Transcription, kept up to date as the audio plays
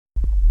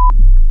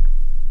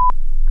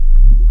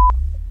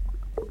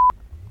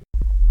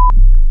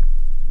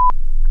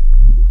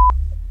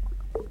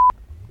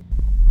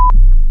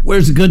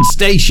Where's a good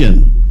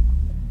station?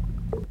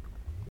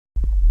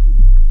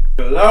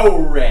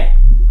 Glory!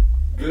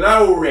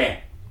 Glory!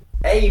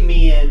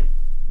 Amen!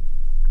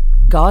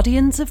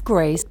 Guardians of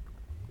Grace.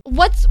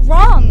 What's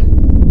wrong?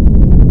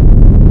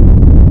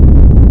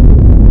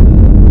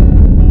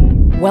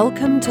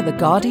 Welcome to the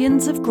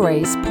Guardians of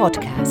Grace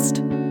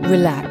podcast.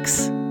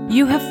 Relax.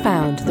 You have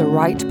found the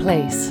right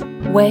place.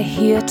 We're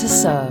here to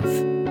serve.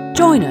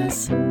 Join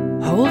us,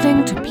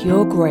 holding to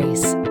pure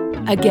grace.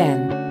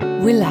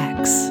 Again,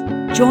 relax.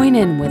 Join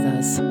in with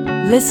us.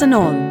 Listen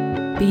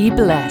on. Be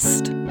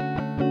blessed.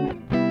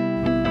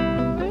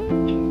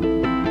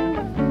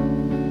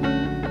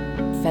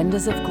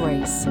 Fenders of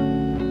Grace.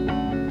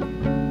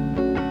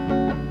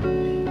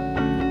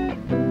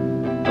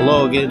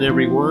 Hello again,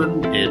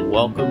 everyone, and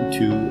welcome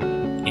to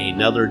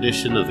another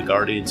edition of the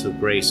Guardians of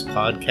Grace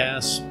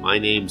podcast. My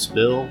name's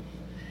Bill,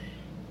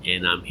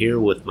 and I'm here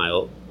with my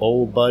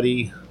old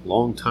buddy,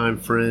 longtime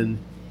friend,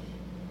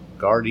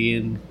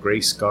 Guardian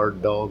Grace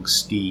Guard Dog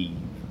Steve.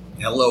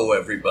 Hello,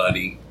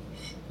 everybody.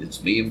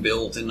 It's me and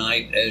Bill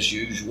tonight, as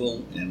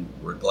usual, and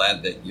we're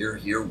glad that you're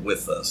here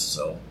with us.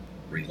 So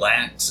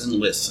relax and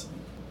listen.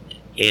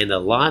 And a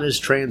lot has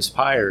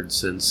transpired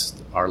since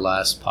our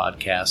last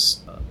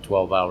podcast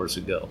 12 hours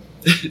ago.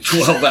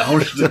 12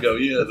 hours ago,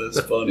 yeah, that's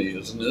funny,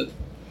 isn't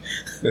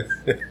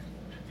it?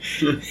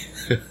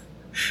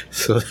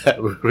 So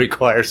that would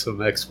require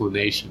some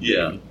explanation.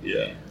 Yeah.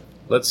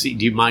 Let's see,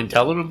 do you mind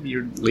telling them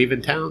you're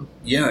leaving town?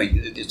 Yeah,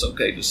 it's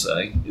okay to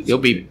say. You'll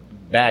be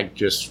back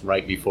just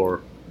right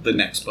before the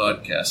next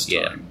podcast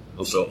time.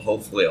 Okay. So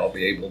hopefully I'll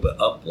be able to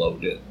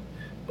upload it,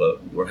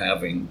 but we're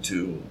having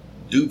to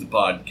do the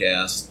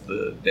podcast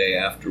the day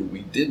after we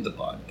did the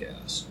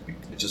podcast,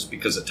 just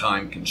because of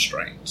time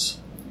constraints.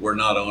 We're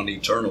not on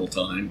eternal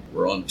time,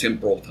 we're on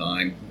temporal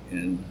time,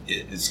 and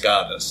it's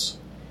got us.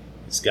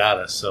 It's got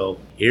us. So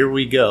here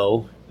we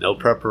go. No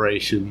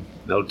preparation,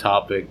 no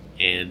topic,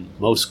 and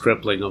most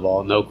crippling of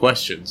all, no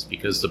questions,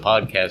 because the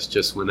podcast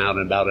just went out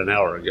about an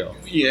hour ago.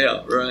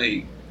 Yeah,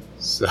 right.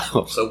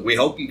 So we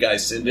hope you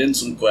guys send in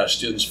some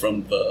questions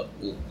from the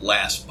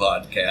last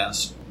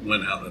podcast.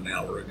 Went out an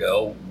hour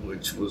ago,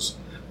 which was,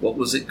 what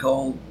was it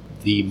called?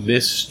 The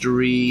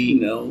mystery.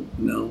 No,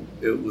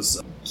 it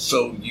was.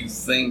 So you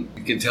think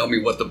you can tell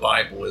me what the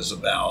Bible is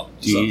about?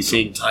 Do you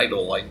think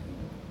title like?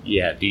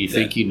 Yeah. Do you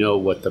think you know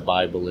what the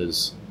Bible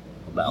is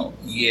about?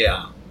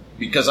 Yeah,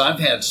 because I've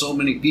had so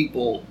many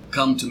people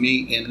come to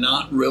me and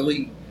not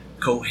really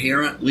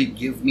coherently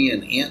give me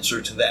an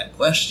answer to that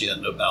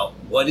question about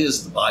what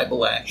is the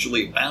Bible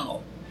actually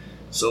about.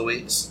 So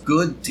it's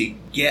good to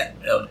get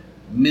a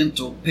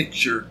mental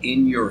picture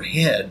in your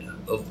head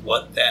of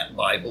what that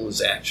Bible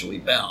is actually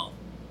about.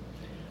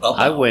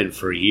 I went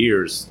for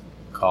years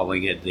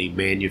calling it the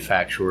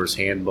manufacturer's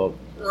handbook.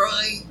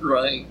 Right.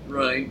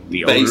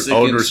 The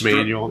owner's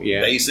manual,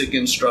 yeah. Basic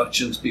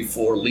instructions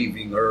before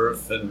leaving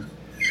Earth, and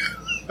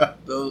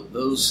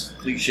those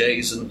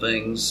cliches and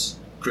things,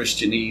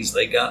 Christianese,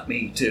 they got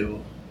me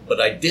too.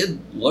 But I did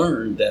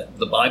learn that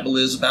the Bible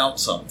is about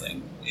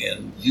something,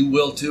 and you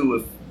will too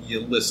if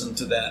you listen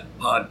to that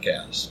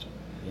podcast.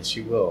 Yes,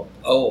 you will.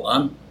 Oh,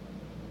 I'm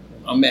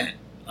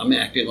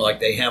acting like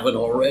they haven't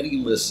already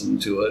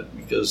listened to it,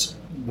 because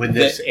when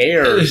this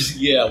airs,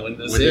 when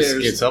this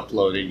gets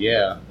uploaded,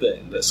 yeah.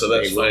 So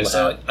that's fine.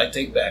 So I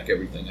take back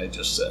everything I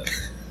just said.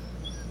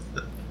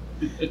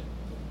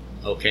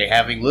 Okay,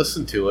 having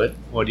listened to it,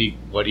 what do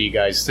you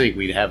guys think?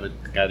 We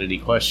haven't got any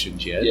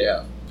questions yet.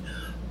 Yeah,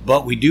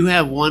 but we do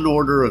have one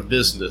order of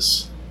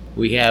business.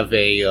 We have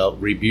a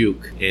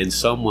rebuke, and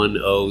someone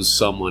owes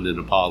someone an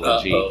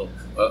apology.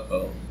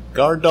 Uh-oh.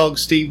 Guard Dog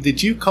Steve,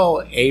 did you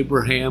call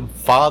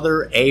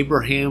Father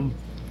Abraham,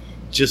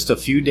 just a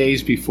few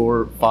days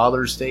before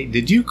Father's Day?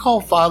 Did you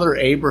call Father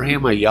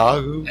Abraham a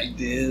Yahoo? I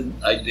did.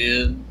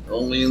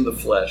 Only in the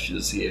flesh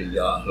is he a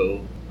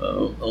Yahoo.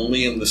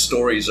 Only in the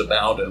stories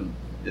about him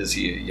is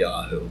he a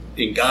Yahoo.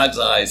 In God's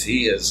eyes,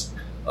 he is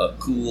a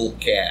cool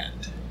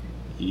cat.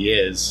 He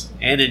is.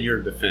 And in your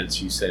defense,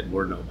 you said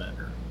we're no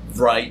better.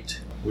 Right.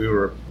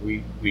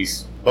 We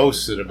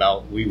boasted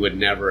about we would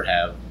never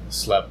have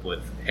slept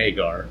with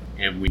Hagar,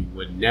 and we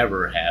would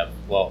never have,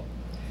 well,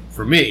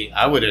 for me,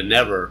 I would have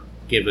never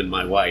given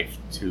my wife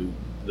to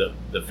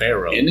the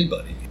Pharaoh.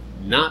 Anybody.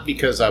 Not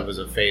because I was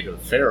afraid of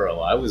Pharaoh.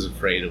 I was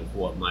afraid of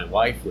what my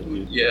wife would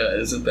do. Yeah,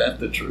 isn't that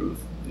the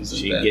truth?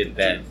 She'd get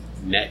that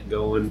net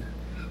going.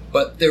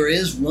 But there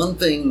is one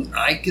thing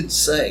I could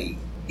say,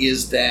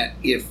 is that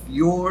if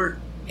you're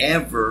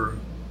ever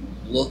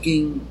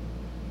looking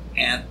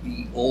at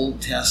the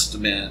Old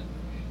Testament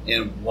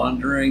and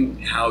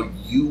wondering how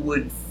you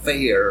would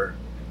fare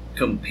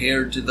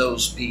compared to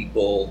those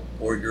people,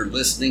 or you're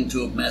listening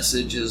to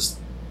messages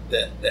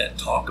that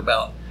talk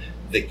about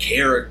the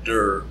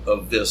character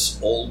of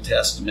this Old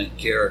Testament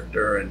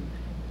character and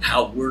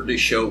how we're to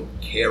show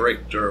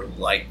character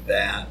like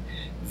that,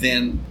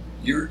 then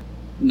you're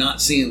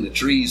not seeing the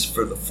trees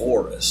for the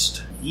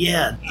forest.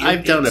 Yeah,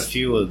 I've done a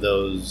few of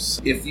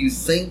those. If you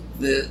think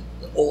that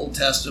the Old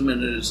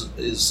Testament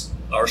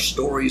are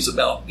stories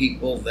about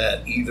people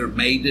that either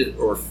made it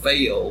or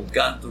failed,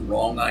 got the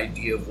wrong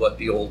idea of what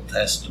the Old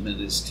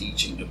Testament is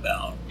teaching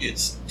about.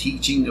 It's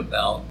teaching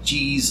about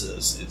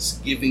Jesus. It's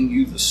giving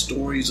you the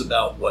stories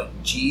about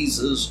what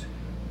Jesus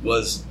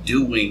was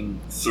doing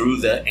through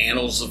the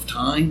annals of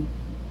time.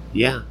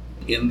 Yeah.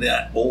 In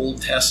that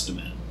Old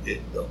Testament.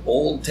 The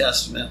Old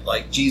Testament,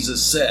 like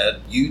Jesus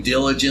said, you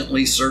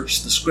diligently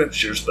search the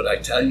scriptures, but I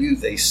tell you,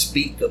 they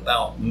speak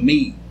about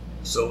me.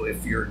 So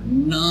if you're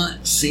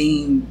not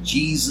seeing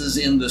Jesus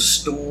in the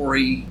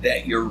story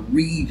that you're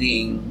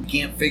reading,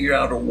 can't figure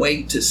out a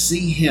way to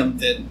see him,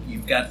 then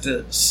you've got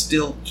to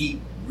still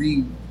keep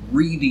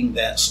rereading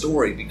that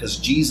story because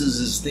Jesus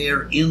is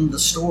there in the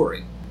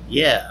story.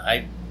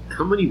 Yeah.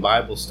 How many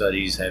Bible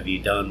studies have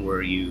you done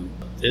where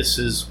this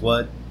is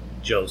what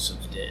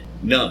Joseph did?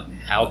 None.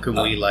 How can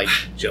we like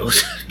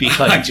Joseph? Be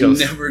like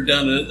Joseph? I've never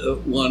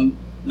done one.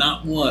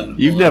 Not one.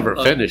 You've never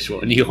finished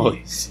one. You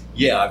always.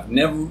 Yeah, I've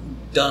never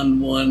done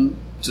one.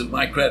 To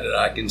my credit,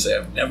 I can say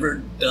I've never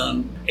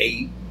done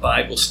a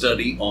Bible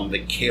study on the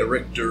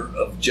character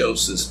of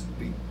Joseph.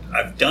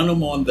 I've done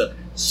them on the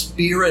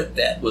spirit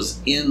that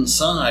was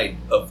inside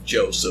of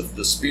Joseph,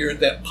 the spirit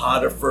that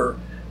Potiphar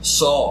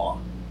saw.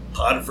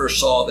 Potiphar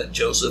saw that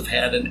Joseph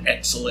had an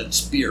excellent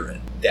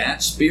spirit.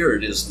 That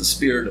spirit is the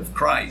spirit of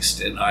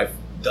Christ, and I've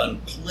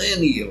done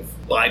plenty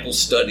of Bible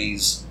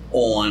studies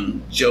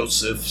on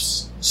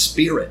Joseph's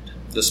spirit,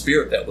 the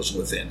spirit that was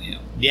within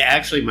him. Yeah,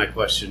 actually my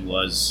question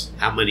was,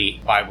 how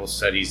many Bible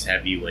studies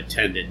have you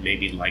attended,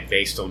 maybe like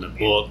based on a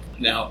book?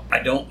 Now, I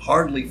don't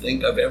hardly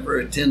think I've ever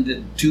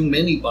attended too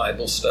many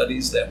Bible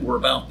studies that were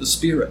about the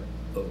spirit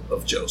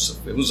of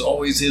Joseph. It was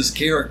always his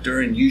character,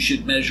 and you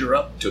should measure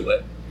up to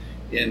it.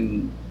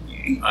 And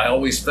I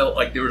always felt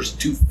like there was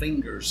two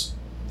fingers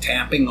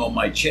tapping on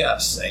my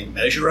chest saying,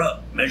 measure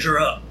up, measure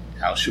up.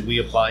 How should we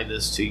apply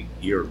this to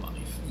your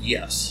life?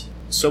 Yes.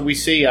 So we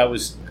see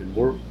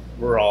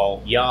we're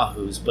all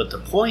yahoos, but the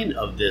point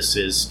of this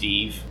is,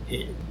 Steve,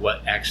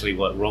 what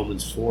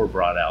Romans 4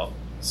 brought out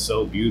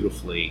so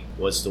beautifully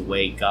was the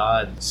way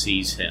God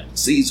sees him.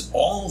 Sees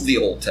all the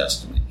Old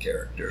Testament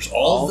characters,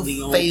 all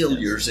the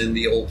failures in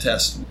the Old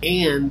Testament.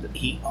 And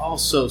he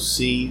also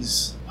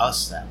sees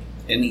us that way.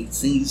 And he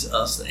sees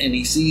us, and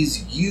he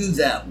sees you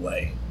that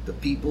way. The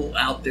people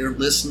out there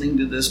listening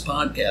to this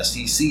podcast,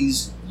 he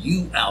sees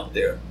you out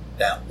there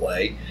that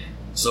way.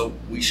 So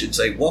we should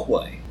say, what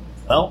way?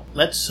 Well,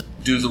 let's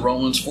do the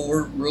Romans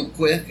 4 real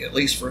quick, at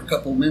least for a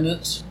couple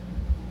minutes.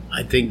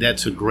 I think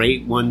that's a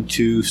great one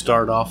to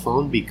start off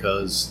on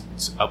because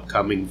it's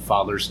upcoming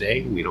Father's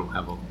Day. We don't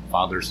have a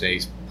Father's Day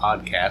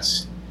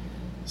podcast.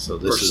 So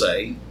this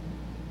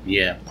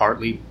Yeah,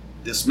 partly.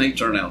 This may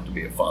turn out to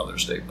be a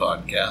Father's Day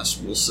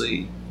podcast. We'll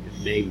see.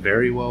 It may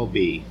very well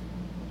be.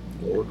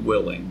 Lord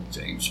willing,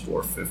 James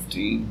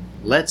 4:15.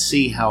 Let's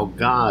see how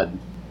God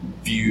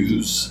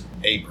views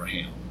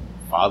Abraham.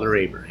 Father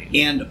Abraham.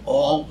 And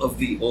all of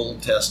the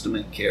Old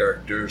Testament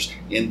characters.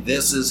 And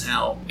this is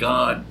how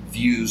God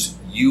views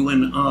you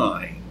and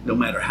I. No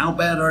matter how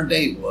bad our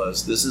day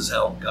was, this is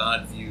how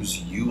God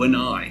views you and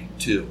I,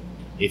 too.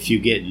 If you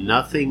get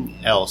nothing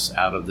else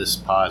out of this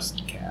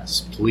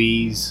podcast,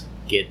 please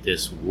get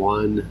this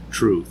one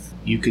truth.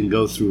 You can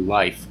go through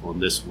life on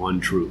this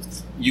one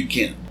truth. You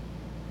can.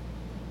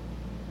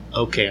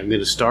 Okay, I'm going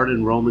to start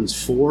in Romans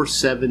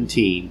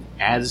 4:17.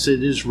 As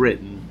it is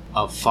written,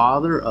 a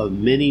father of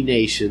many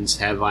nations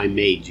have I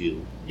made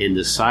you, in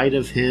the sight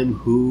of him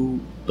who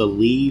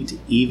believed,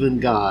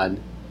 even God,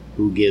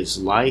 who gives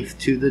life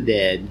to the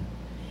dead,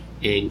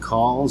 and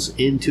calls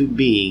into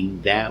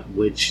being that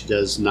which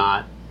does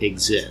not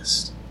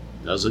exist.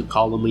 Doesn't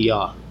call him a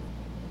Yahweh.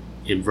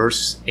 In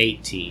verse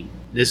 18,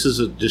 this is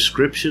a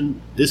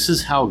description. This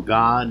is how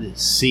God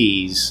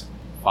sees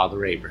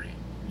Father Abraham.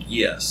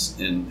 Yes,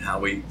 and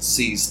how he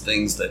sees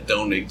things that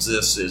don't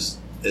exist as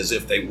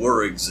if they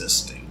were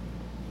existing.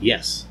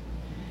 Yes.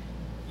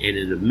 And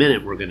in a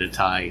minute, we're going to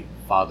tie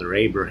Father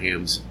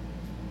Abraham's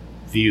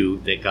view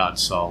that God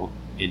saw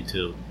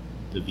into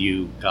the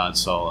view God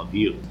saw of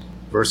you.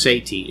 Verse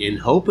 18, in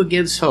hope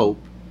against hope,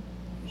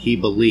 he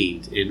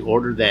believed, in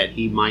order that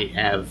he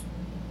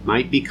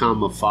might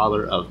become a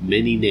father of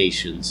many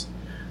nations,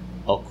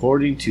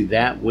 according to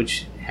that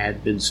which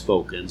had been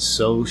spoken,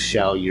 so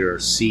shall your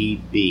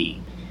seed be.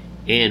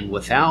 And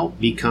without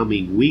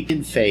becoming weak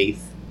in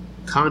faith,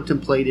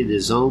 contemplated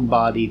his own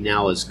body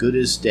now as good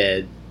as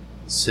dead,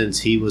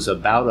 since he was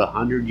about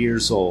 100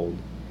 years old,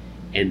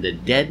 and the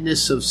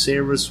deadness of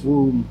Sarah's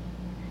womb.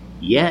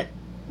 Yet,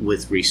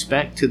 with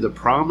respect to the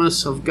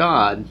promise of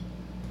God,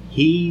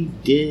 he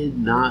did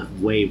not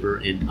waver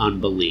in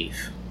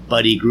unbelief,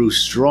 but he grew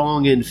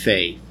strong in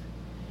faith,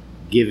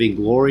 giving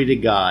glory to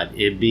God,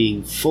 and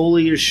being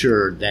fully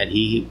assured that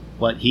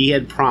what he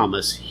had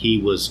promised he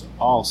was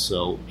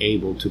also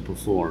able to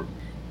perform.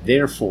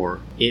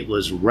 Therefore it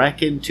was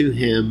reckoned to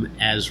him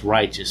as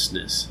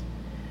righteousness.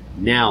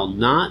 Now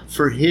not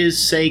for his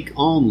sake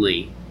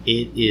only,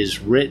 it is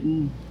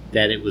written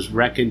that it was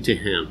reckoned to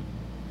him.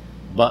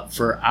 But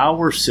for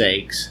our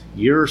sakes,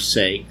 your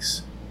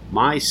sakes,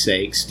 my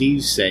sake,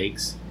 Steve's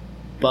sakes,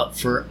 but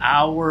for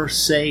our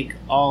sake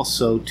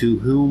also, to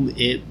whom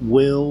it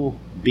will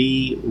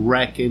be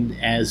reckoned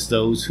as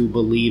those who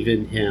believe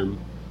in him,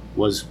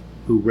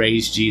 who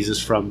raised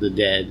Jesus from the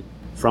dead,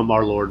 from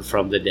our Lord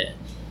from the dead.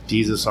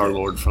 Jesus our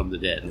Lord from the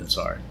dead, I'm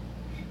sorry.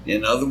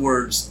 In other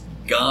words,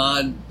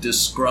 God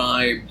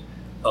described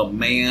a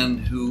man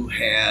who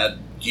had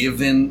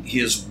given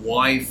his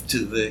wife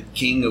to the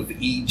king of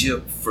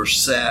Egypt for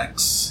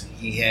sex.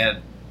 He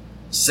had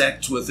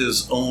sex with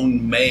his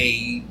own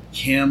maid.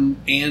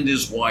 Him and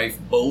his wife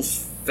both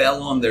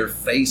fell on their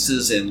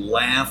faces and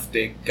laughed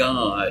at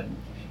God.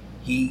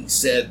 He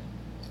said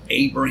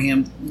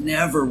Abraham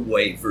never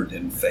wavered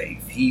in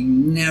faith. He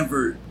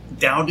never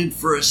doubted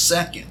for a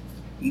second,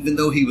 even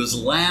though he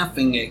was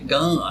laughing at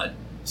God,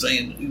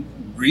 saying,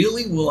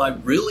 really? Will I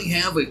really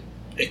have a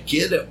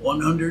kid at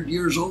 100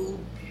 years old?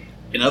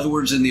 In other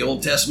words, in the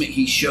Old Testament,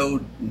 he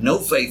showed no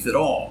faith at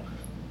all.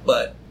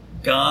 But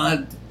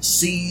God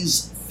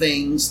sees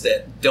things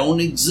that don't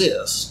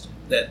exist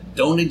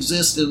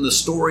in the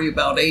story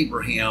about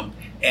Abraham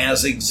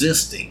as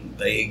existing.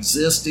 They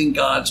exist in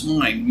God's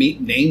mind,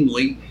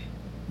 namely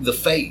the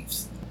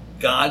faith.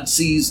 God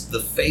sees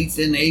the faith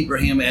in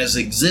Abraham as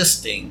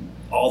existing,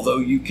 although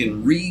you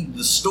can read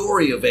the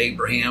story of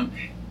Abraham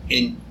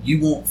and you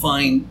won't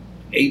find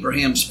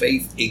Abraham's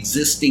faith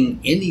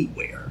existing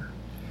anywhere.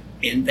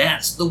 And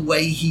that's the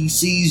way he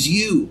sees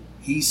you.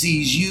 He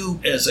sees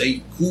you as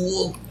a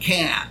cool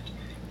cat.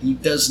 He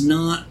does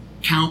not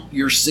count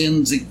your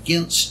sins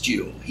against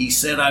you. He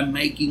said, I'm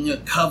making a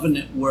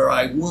covenant where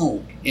I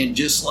won't. And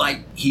just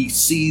like he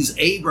sees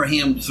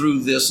Abraham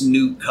through this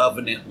new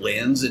covenant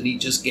lens, and he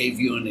just gave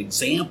you an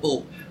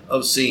example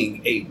of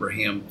seeing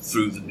Abraham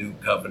through the new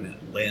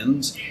covenant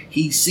lens,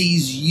 he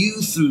sees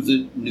you through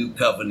the new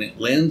covenant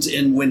lens.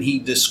 And when he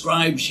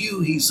describes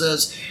you, he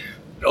says,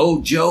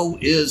 oh, Joe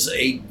is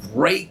a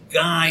great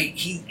guy.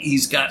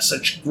 He's got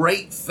such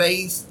great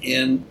faith,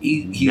 and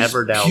he's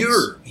never doubts.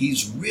 Pure.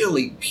 He's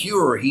really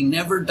pure. He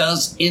never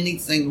does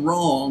anything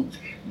wrong,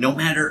 no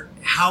matter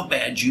how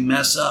bad you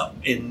mess up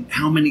and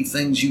how many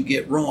things you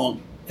get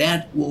wrong.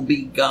 That will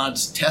be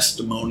God's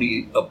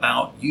testimony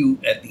about you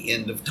at the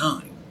end of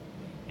time.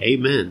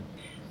 Amen.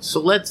 So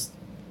let's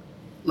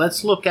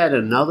look at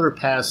another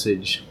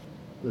passage.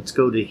 Let's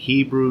go to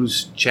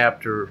Hebrews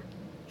chapter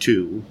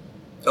 2.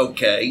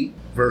 Okay.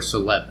 Verse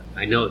 11.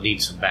 I know it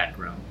needs some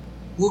background.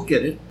 We'll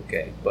get it.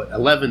 Okay, but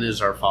 11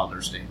 is our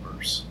Father's Day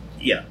verse.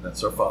 Yeah,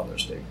 that's our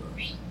Father's Day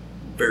verse.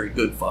 Very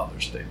good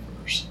Father's Day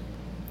verse.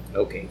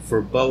 Okay, for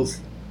both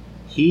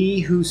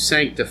he who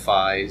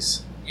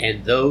sanctifies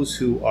and those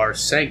who are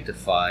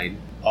sanctified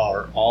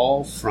are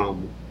all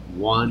from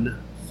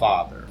one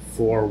Father,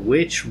 for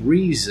which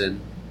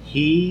reason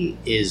he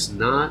is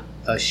not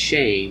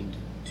ashamed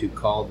to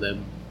call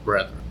them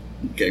brethren.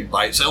 Okay,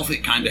 by itself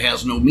it kind of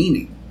has no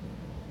meaning.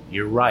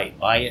 You're right.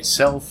 By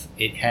itself,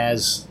 it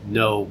has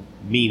no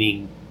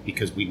meaning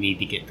because we need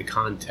to get the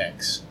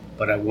context.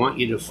 But I want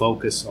you to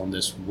focus on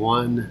this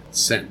one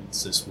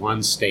sentence, this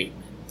one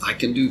statement. I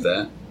can do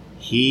that.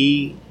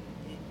 He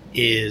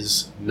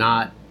is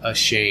not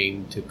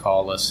ashamed to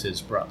call us his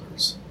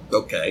brothers.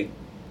 Okay.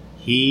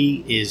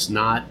 He is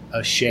not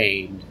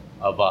ashamed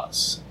of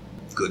us.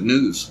 Good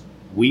news.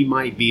 We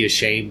might be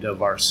ashamed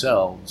of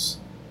ourselves.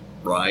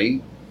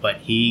 Right.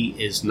 But he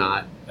is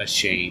not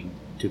ashamed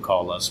to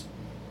call us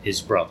his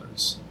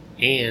brothers.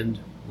 And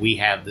we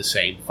have the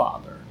same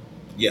Father.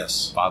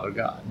 Yes. Father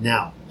God.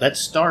 Now, let's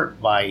start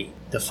by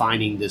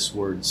defining this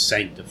word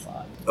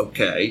sanctified.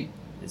 Okay.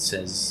 It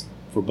says,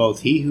 for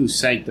both he who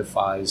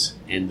sanctifies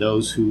and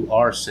those who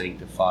are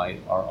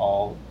sanctified are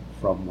all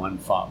from one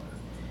Father.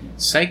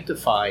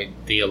 Sanctified,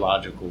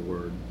 theological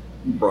word.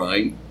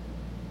 Right.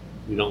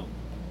 I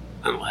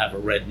don't have a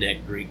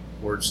redneck Greek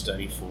word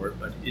study for it,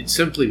 but it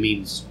simply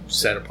means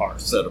set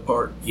apart. Set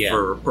apart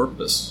for a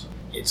purpose.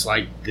 It's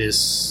like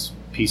this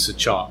piece of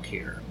chalk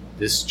here.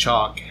 This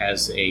chalk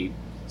has a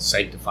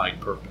sanctified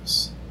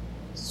purpose.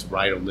 It's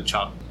right on the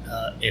chalk.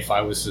 If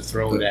I was to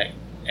throw it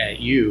at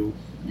you,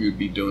 you'd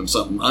be doing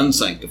something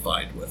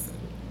unsanctified with it.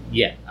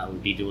 Yeah, I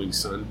would be doing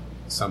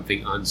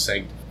something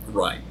unsanctified.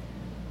 Right.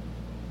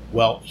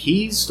 Well,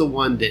 he's the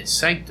one that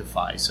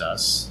sanctifies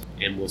us,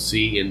 and we'll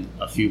see in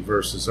a few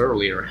verses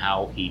earlier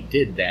how he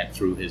did that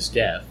through his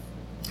death.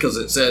 Because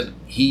it said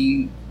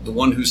the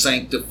one who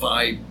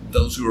sanctified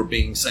those who are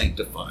being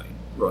sanctified,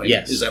 right?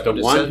 Yes, is that the what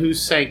it one said? who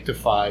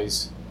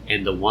sanctifies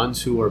and the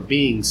ones who are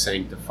being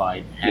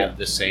sanctified have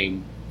the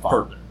same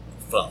Father.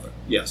 Father,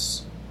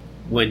 yes.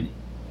 When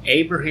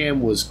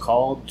Abraham was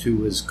called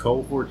to his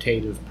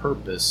cohortative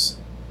purpose,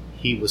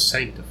 he was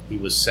sanctified. He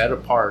was set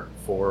apart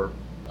for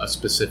a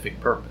specific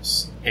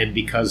purpose. And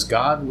because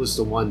God was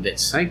the one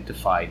that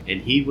sanctified,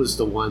 and he was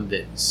the one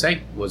that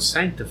was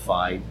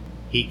sanctified,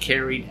 he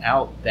carried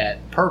out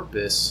that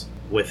purpose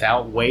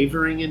without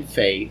wavering in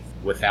faith,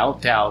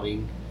 without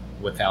doubting,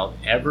 without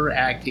ever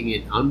acting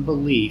in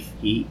unbelief.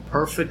 He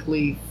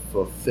perfectly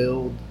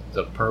fulfilled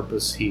the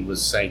purpose he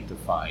was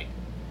sanctified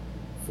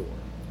for.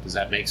 Does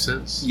that make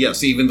sense?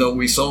 Yes, even though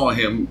we saw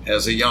him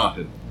as a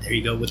Yahoo. There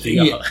you go with the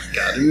Yahoo.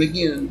 Got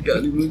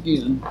him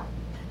again.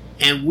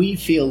 And we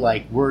feel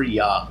like we're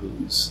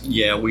Yahoos.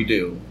 Yeah, we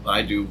do.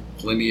 I do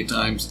plenty of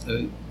times.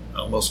 I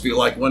almost feel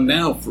like one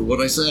now for what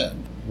I said.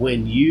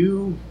 When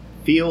you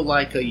feel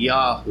like a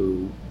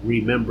Yahoo,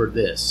 remember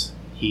this.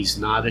 He's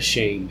not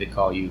ashamed to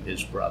call you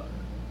his brother.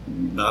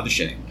 Not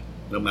ashamed,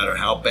 no matter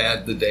how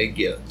bad the day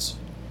gets.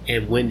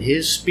 And when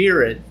his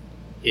Spirit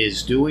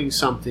is doing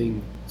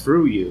something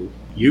through you,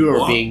 you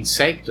are being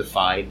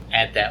sanctified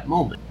at that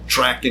moment.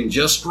 Tracking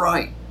just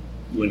right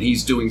when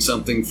he's doing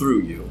something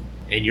through you.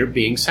 And you're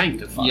being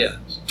sanctified. Yeah,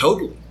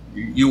 totally.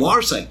 You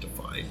are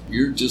sanctified.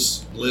 You're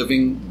just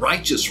living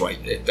righteous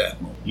right at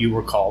that moment. You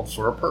were called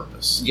for a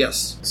purpose.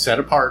 Yes. Set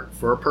apart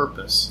for a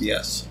purpose.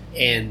 Yes.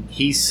 And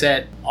he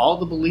set all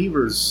the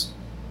believers,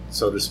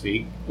 so to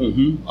speak,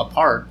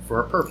 apart for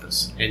a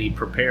purpose. And he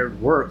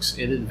prepared works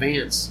in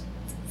advance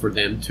for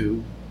them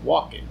to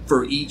walk in.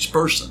 For each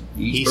person.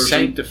 He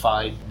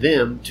sanctified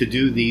them to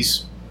do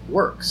these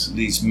works.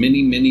 These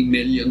many, many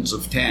millions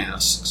of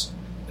tasks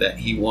that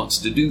he wants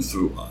to do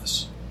through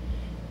us.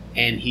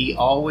 And he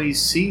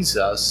always sees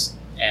us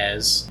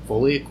as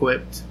fully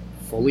equipped,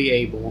 fully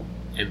able,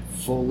 and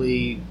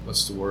fully,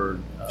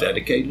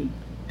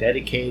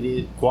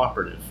 dedicated,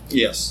 cooperative.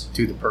 Yes.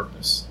 To the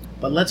purpose.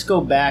 But let's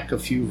go back a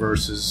few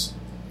verses.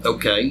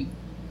 Okay.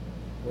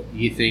 What do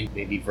you think?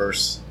 Maybe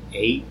verse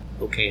 8?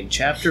 Okay, in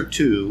chapter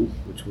 2,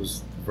 which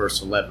was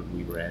verse 11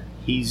 we read,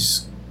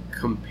 he's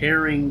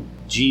comparing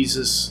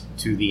Jesus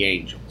to the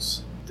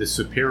angels. The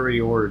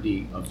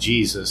superiority of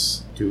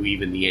Jesus to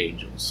even the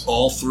angels.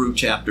 All through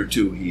chapter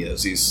 2 he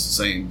is. He's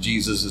saying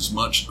Jesus is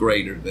much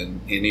greater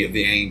than any of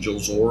the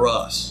angels or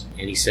us.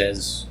 And he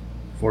says,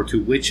 for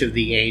to which of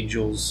the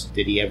angels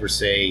did he ever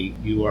say,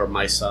 you are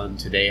my son,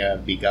 today I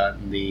have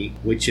begotten thee?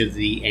 Which of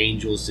the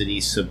angels did he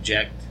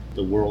subject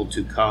the world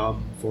to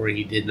come? For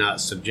he did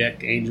not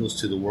subject angels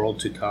to the world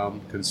to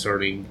come,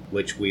 concerning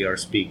which we are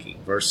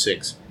speaking. Verse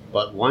 6.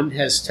 But one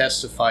has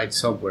testified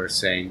somewhere,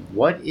 saying,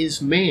 what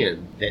is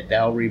man that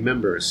thou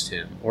rememberest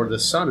him, or the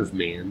son of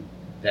man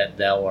that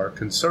thou art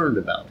concerned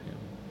about him?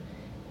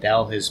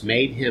 Thou hast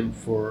made him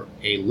for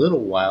a little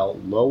while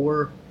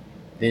lower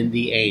than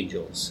the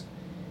angels.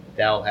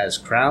 Thou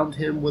hast crowned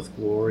him with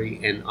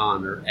glory and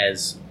honor,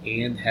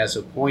 and hast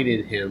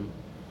appointed him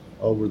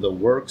over the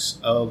works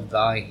of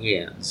thy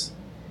hands.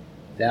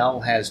 Thou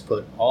hast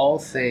put all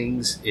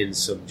things in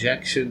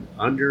subjection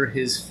under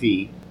his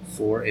feet.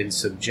 For in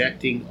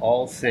subjecting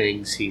all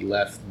things he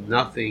left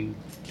nothing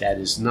that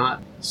is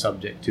not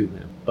subject to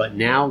him. But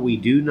now we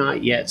do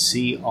not yet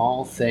see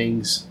all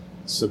things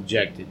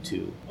subjected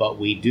to, but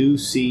we do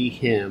see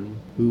him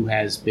who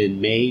has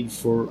been made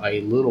for a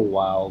little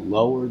while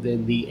lower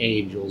than the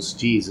angels,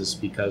 Jesus,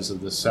 because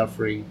of the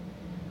suffering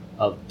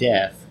of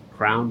death,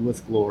 crowned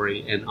with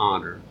glory and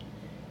honor,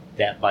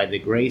 that by the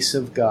grace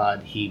of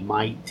God he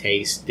might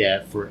taste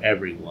death for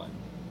everyone.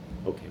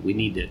 Okay, we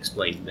need to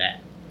explain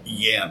that.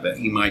 Yeah, but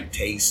he might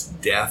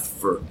taste death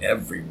for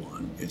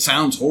everyone. It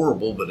sounds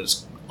horrible, but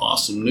it's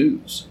awesome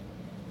news.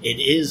 It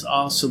is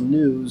awesome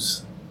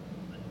news.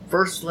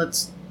 First,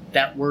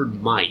 that word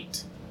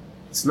might.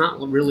 It's not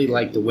really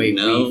like the way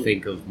we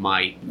think of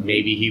might.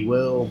 Maybe he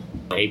will,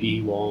 maybe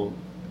he won't.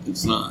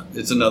 It's not.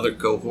 It's another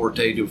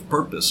cohortative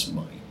purpose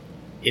might.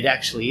 It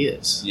actually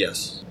is.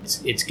 Yes.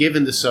 It's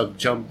given the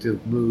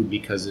subjunctive mood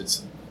because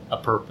it's a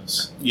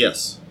purpose.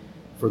 Yes.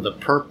 For the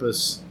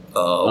purpose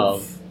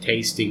of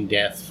tasting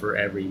death for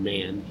every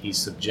man, he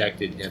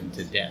subjected him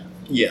to death.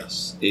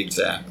 Yes,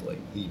 exactly.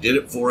 He did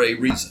it for a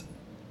reason.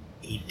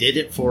 He did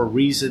it for a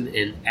reason,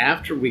 and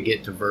after we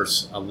get to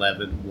verse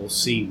 11, we'll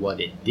see what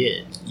it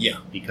did. Yeah.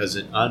 Because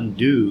it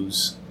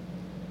undoes.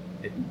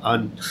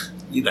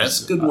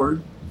 That's a good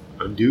word.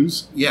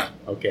 Undoes? Yeah.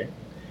 Okay.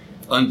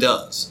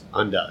 Undoes.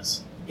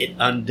 Undoes. It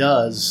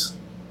undoes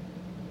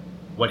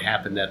what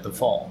happened at the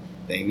fall.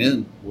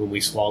 Amen. When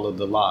we swallowed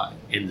the lie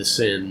and the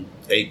sin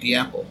ate the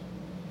apple.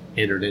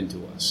 Entered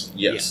into us.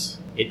 Yes.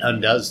 It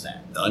undoes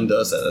that.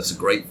 Undoes that. That's a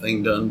great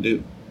thing to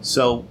undo.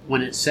 So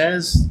when it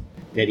says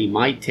that he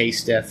might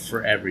taste death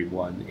for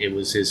everyone, it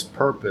was his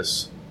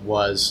purpose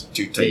was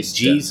to taste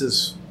that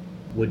Jesus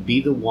would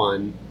be the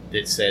one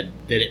that said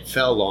that it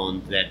fell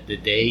on, that the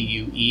day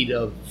you eat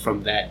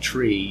from that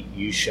tree,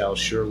 you shall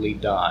surely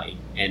die.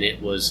 And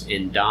it was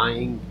in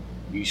dying,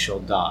 you shall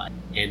die.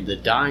 And the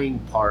dying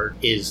part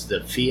is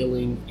the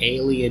feeling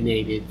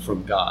alienated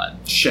from God.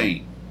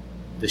 Shame.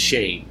 The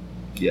shame.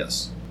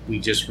 Yes. We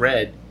just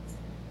read,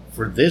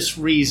 for this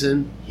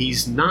reason,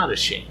 he's not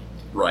ashamed.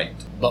 Right.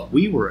 But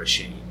we were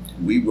ashamed.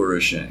 We were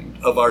ashamed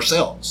of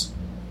ourselves.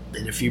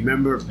 And if you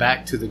remember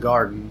back to the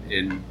garden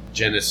in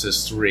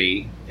Genesis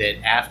 3,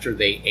 that after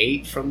they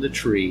ate from the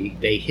tree,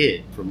 they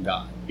hid from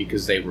God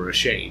because they were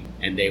ashamed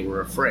and they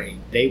were afraid.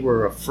 They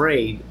were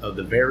afraid of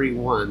the very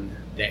one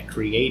that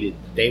created.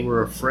 They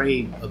were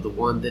afraid of the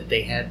one that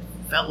they had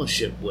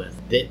fellowship with,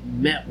 that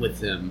met with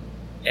them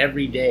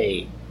every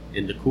day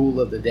in the cool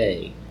of the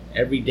day.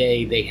 Every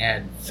day they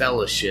had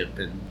fellowship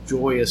and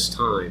joyous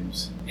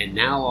times. And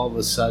now all of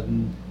a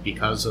sudden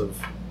because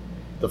of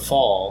the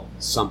fall,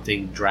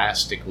 something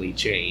drastically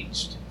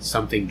changed.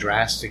 Something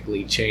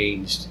drastically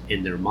changed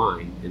in their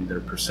mind, in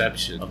their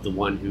perception of the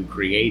one who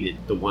created,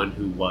 the one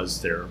who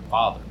was their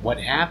father.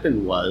 What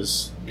happened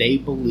was they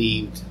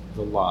believed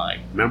the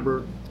lie.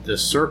 Remember, the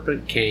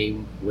serpent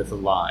came with a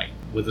lie,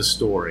 with a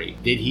story.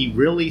 Did he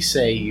really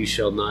say, you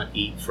shall not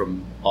eat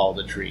from all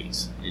the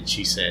trees? And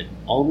she said,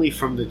 only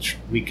from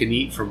we can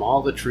eat from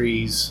all the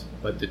trees,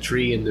 but the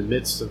tree in the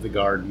midst of the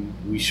garden,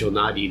 we shall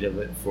not eat of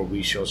it, for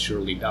we shall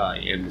surely die.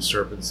 And the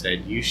serpent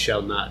said, you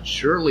shall not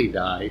surely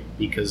die,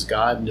 because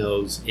God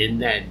knows in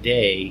that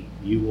day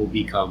you will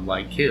become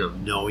like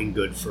him, knowing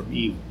good from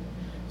evil.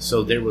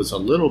 So there was a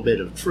little bit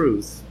of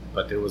truth,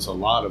 but there was a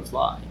lot of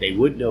lie. They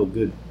would know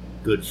good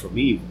from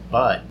evil,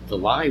 but the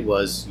lie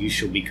was, you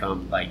shall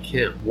become like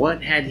him.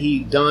 What had he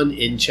done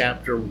in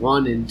chapter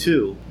 1 and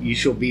 2? You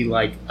shall be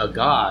like a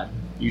god.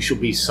 You shall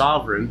be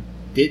sovereign.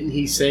 Didn't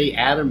he say,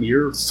 Adam,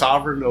 you're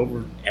sovereign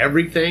over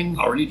everything?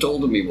 Already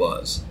told him he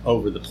was.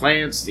 Over the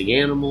plants, the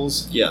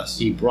animals. Yes.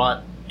 He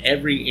brought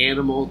every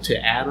animal to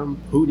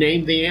Adam. Who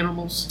named the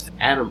animals?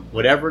 Adam.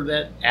 Whatever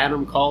that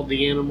Adam called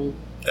the animal.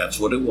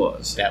 That's what it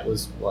was.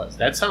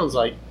 That sounds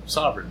like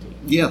sovereignty.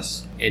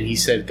 Yes. And he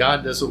said,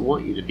 God doesn't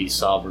want you to be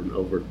sovereign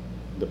over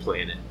the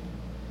planet.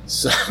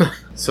 So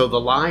the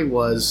lie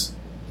was,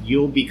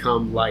 you'll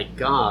become like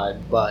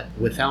God, but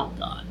without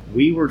God.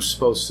 We were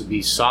supposed to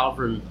be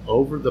sovereign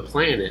over the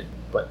planet,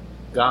 but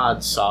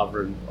God's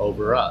sovereign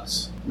over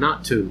us.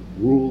 Not to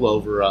rule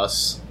over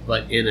us,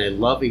 but in a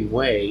loving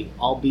way,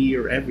 I'll be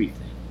your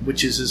everything,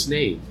 which is his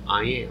name.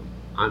 I am.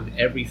 I'm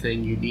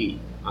everything you need.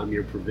 I'm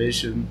your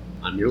provision.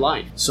 I'm your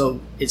life.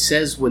 So it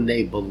says when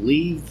they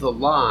believed the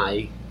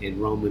lie in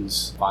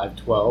Romans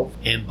 5:12,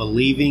 and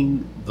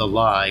believing the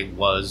lie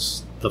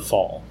was the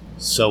fall.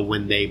 So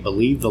when they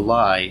believed the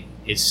lie,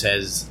 it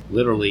says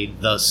literally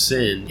the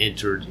sin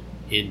entered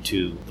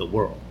into the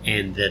world,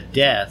 and the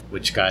death,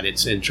 which got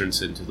its entrance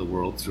into the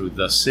world through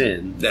the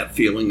sin, that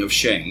feeling of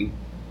shame,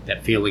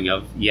 that feeling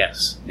of,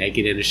 yes,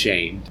 naked and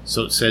ashamed.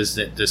 So it says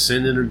that the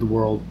sin entered the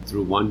world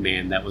through one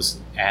man, that was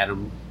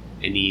Adam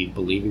and Eve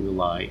believing the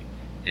lie,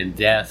 and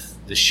death,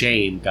 the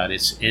shame, got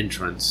its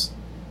entrance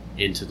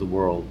into the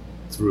world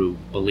through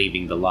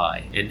believing the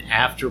lie. And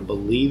after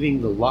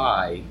believing the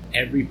lie,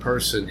 every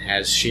person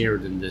has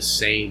shared in this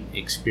same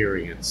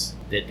experience,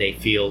 that they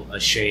feel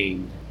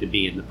ashamed to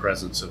be in the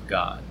presence of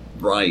God.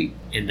 Right.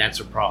 And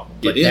that's a problem.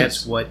 It But is.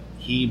 that's what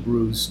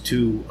Hebrews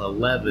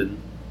 2:11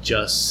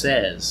 just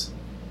says.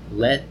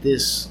 Let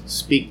this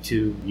speak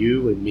to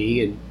you and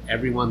me and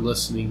everyone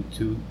listening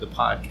to the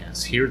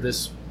podcast. Hear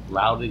this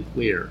loud and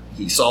clear.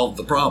 He solved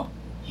the problem.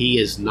 He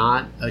is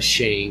not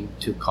ashamed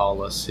to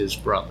call us his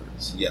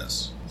brothers.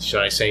 Yes.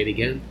 Should I say it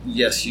again?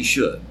 Yes, you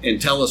should. And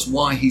tell us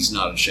why he's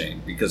not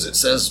ashamed, because it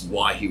says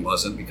why he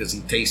wasn't, because he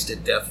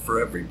tasted death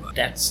for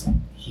everybody.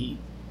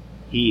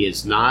 He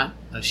is not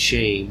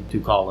ashamed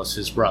to call us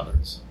his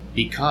brothers,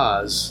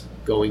 because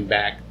going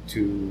back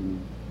to,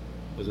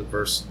 was it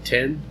verse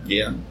 10?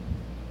 Yeah.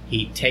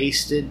 He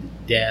tasted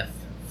death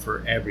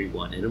for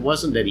everyone. And it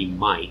wasn't that he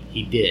might,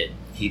 he did.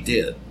 He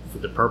did. For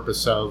the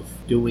purpose of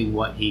doing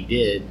what he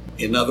did.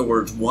 In other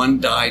words,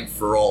 one died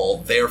for all,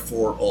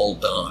 therefore all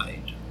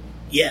died.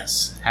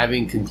 Yes.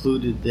 Having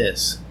concluded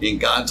this. In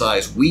God's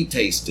eyes, we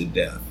tasted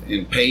death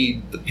and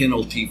paid the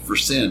penalty for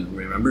sin.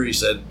 Remember, he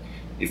said,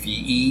 if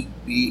you eat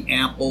the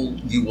apple,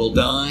 you will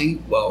die.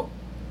 Well,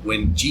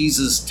 when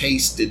Jesus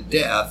tasted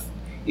death,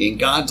 in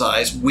God's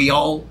eyes, we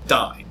all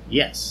died.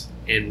 Yes.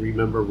 And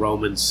remember,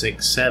 Romans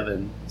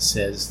 6:7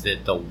 says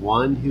that the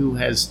one who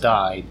has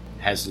died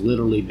has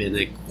literally been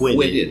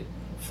acquitted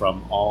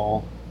from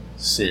all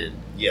sin.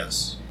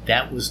 Yes.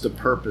 That was the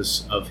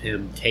purpose of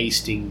him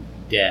tasting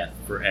death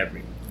for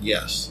everyone.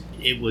 Yes.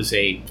 It was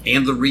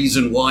and the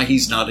reason why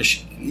he's not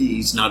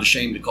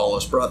ashamed to call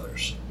us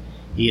brothers.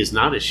 He is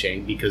not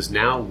ashamed, because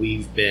now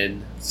we've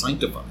been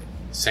sanctified.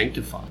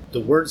 The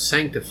word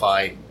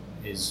sanctify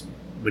is,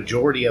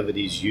 majority of it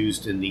is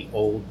used in the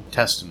Old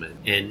Testament,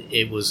 and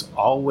it was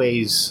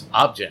always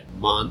object,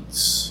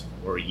 months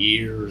or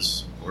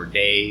years or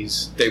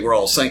days. They were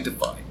all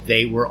sanctified.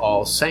 They were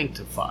all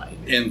sanctified.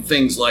 And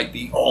things like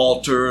the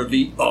altar,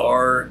 the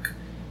ark,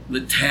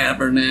 the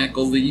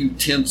tabernacle, the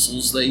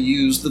utensils they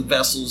used, the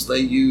vessels they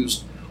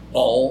used,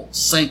 all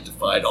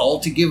sanctified, all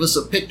to give us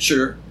a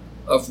picture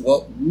of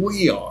what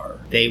we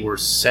are. They were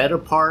set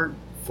apart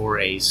for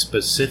a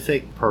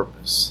specific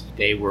purpose.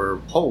 They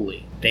were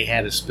holy. They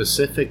had a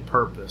specific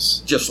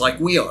purpose. Just like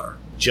we are.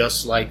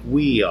 Just like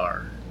we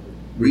are.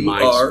 We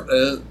are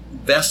a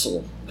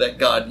vessel that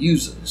God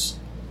uses.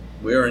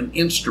 We're an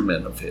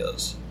instrument of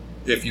his.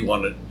 If you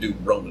want to do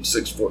Romans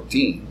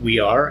 6:14. We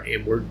are,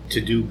 and we're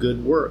to do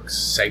good works.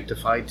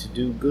 Sanctified to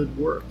do good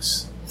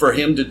works. For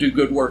him to do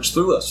good works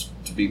through us,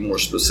 to be more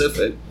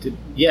specific.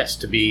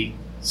 To be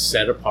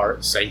set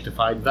apart,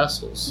 sanctified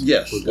vessels.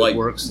 Yes. For good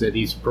works that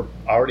he's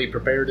already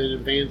prepared in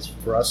advance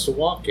for us to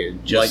walk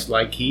in. Just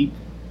like he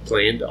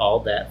planned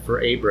all that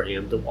for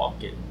Abraham to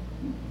walk in.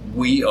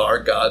 we are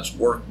God's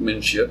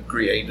workmanship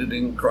created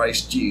in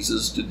Christ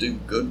Jesus to do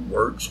good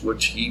works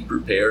which he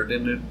prepared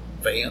in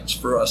advance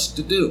for us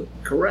to do.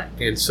 Correct.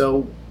 And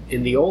so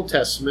in the Old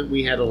Testament,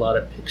 we had a lot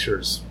of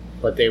pictures,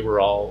 but they were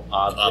all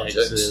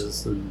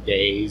objects and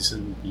days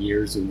and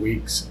years and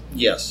weeks.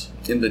 Yes.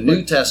 In the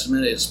New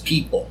Testament, it's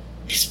people.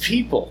 It's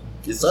people.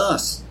 It's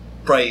us.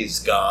 Praise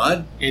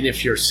God. And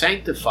if you're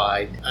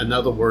sanctified,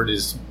 another word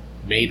is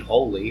made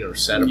holy or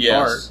set apart.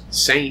 Yes.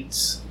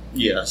 Saints.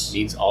 Yes.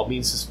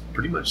 Means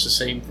pretty much the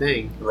same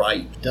thing.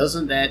 Right.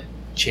 Doesn't that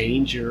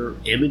change your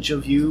image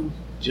of you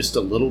just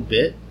a little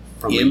bit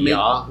from a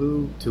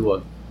Yahoo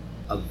to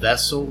a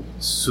vessel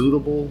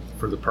suitable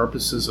for the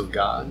purposes of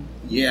God?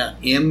 Yeah,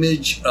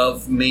 image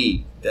of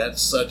me.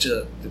 That's such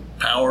a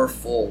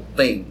powerful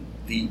thing.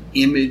 The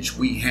image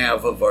we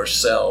have of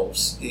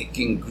ourselves, it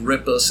can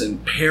grip us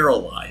and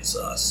paralyze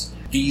us.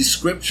 These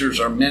scriptures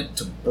are meant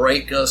to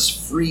break us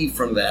free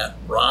from that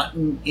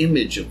rotten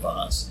image of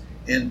us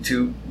and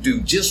to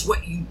do just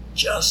what you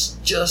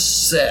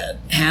just said.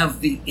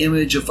 Have the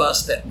image of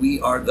us that we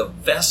are the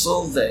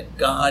vessel that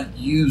God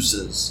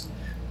uses.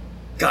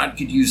 God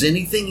could use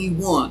anything he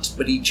wants,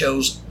 but he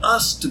chose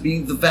us to be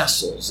the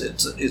vessels.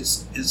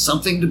 It's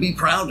something to be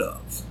proud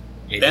of.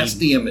 And that's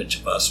the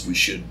image of us we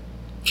should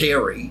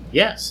carry.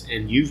 Yes,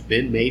 and you've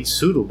been made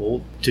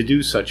suitable to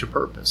do such a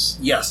purpose.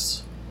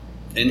 Yes.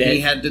 And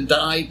he had to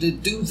die to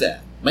do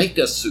that, make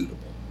us suitable.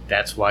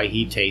 That's why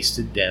he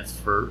tasted death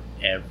for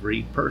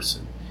every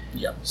person.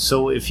 Yep.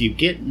 So if you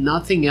get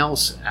nothing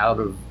else out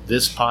of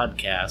this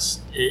podcast,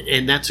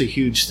 and that's a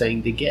huge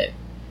thing to get,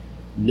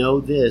 know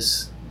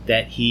this,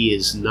 that he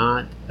is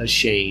not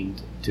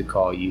ashamed to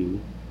call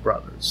you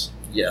brothers.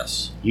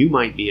 Yes. You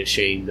might be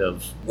ashamed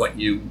of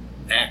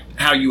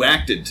how you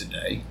acted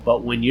today.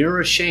 But when you're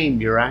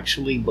ashamed, you're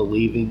actually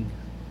believing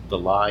the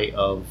lie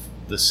of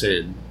the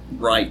sin.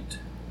 Right.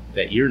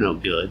 That you're no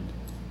good.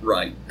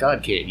 Right.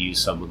 God can't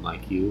use someone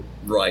like you.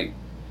 Right.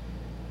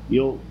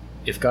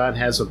 If God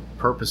has a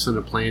purpose and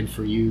a plan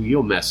for you,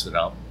 you'll mess it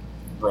up.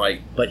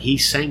 Right. But he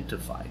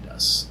sanctified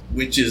us.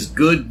 Which is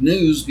good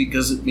news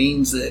because it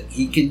means that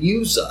he can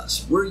use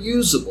us. We're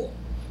usable.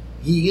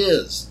 He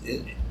is.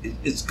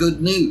 It's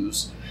good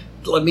news.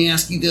 Let me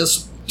ask you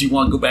this. Do you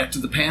want to go back to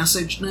the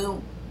passage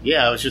now?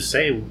 Yeah, I was just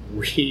saying,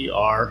 we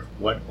are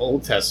what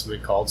Old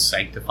Testament called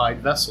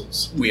sanctified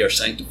vessels. We are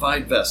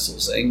sanctified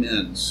vessels.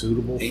 Amen.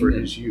 Suitable for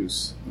his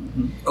use.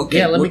 Mm-hmm. Okay.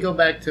 Yeah, let me go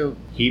back to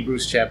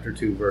Hebrews chapter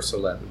 2, verse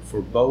 11.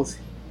 For both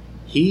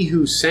he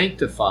who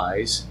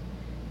sanctifies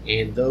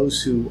and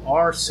those who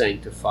are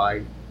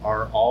sanctified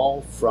are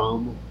all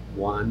from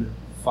one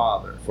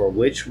Father, for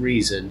which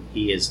reason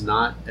he is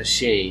not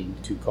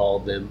ashamed to call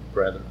them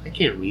brethren. I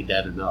can't read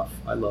that enough.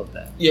 I love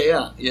that.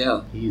 Yeah.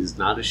 He is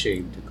not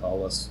ashamed to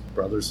call us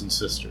brothers and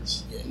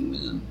sisters.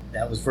 Amen.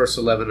 That was verse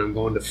 11. I'm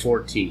going to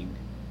 14.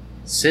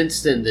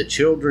 Since then the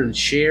children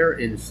share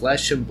in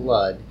flesh and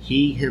blood,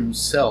 he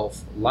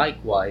himself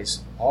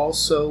likewise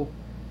also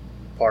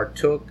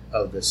partook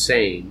of the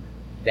same,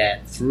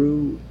 that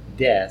through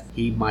death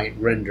he might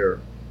render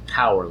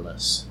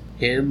powerless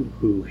him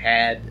who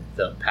had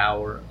the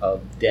power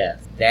of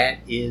death, that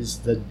is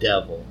the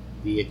devil,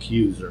 the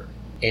accuser,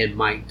 and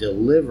might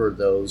deliver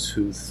those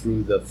who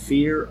through the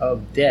fear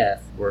of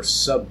death were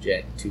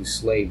subject to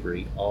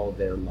slavery all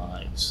their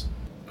lives.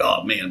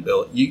 Oh man,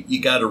 Bill, you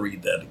got to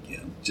read that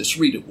again. Just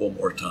read it one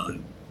more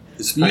time.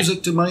 It's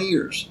music to my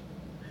ears.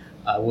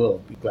 I will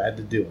be glad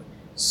to do it.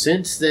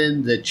 Since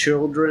then the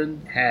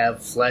children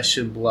have flesh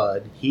and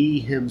blood,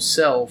 he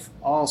himself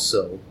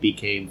also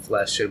became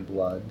flesh and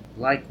blood,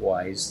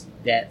 likewise,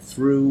 that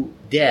through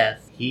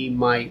death he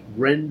might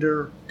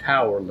render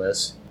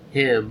powerless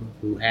him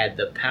who had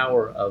the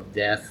power of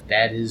death,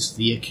 that is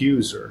the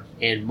accuser,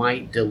 and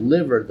might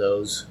deliver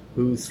those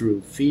who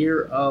through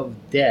fear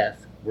of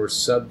death were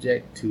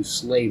subject to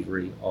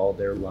slavery all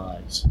their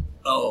lives.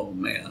 Oh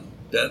man,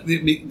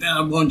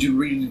 I wanted you to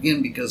read it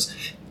again because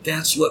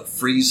that's what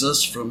frees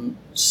us from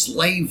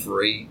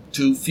slavery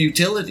to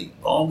futility.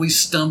 Always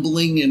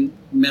stumbling and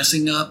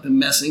messing up.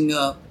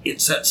 It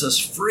sets us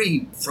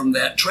free from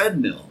that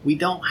treadmill. We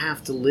don't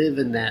have to live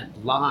in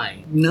that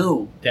lie.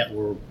 No. That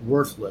we're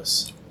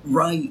worthless.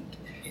 Right.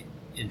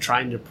 And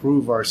trying to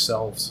prove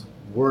ourselves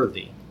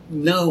worthy.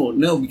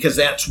 No, because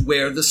that's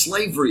where the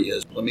slavery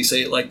is. Let me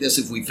say it like this.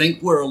 If we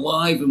think we're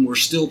alive and we're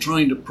still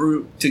trying to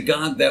prove to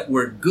God that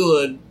we're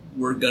good,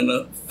 we're going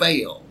to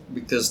fail.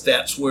 Because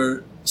that's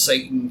where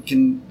Satan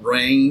can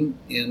reign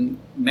and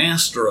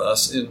master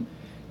us and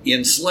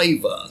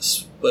enslave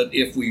us. But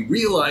if we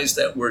realize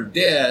that we're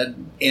dead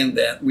and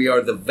that we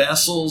are the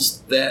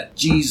vessels that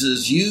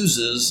Jesus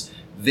uses,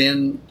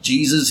 then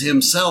Jesus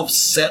himself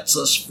sets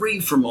us free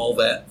from all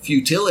that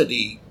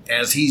futility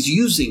as he's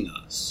using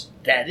us.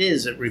 That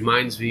is, it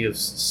reminds me of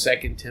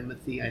 2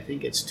 Timothy, I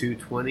think it's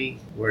 2:20,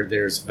 where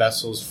there's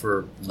vessels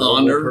for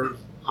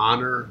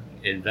honor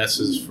and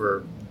vessels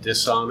for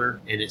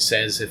dishonor. And it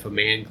says if a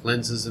man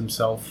cleanses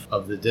himself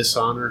of the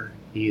dishonor,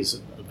 He is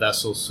a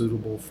vessel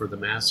suitable for the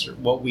master.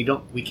 Well,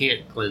 we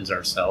can't cleanse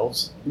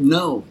ourselves.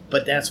 No,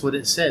 But that's what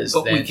it says.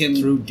 But that we can-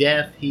 through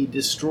death he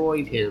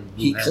destroyed him.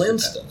 who he had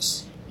cleansed the-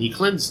 us. He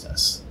cleansed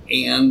us.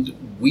 And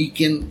we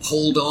can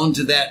hold on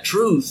to that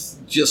truth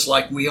just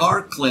like we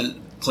are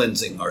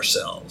cleansing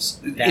ourselves.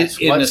 That's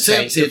in what a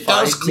sense, it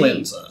does sanctified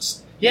cleanse me.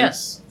 us.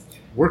 Yes.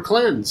 We're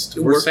cleansed.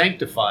 We're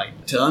sanctified.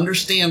 To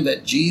understand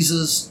that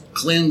Jesus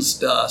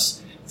cleansed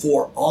us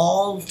for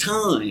all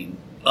time,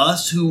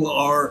 us who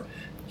are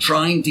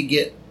trying to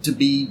get to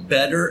be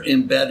better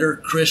and better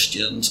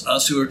Christians,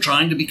 us who are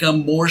trying to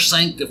become more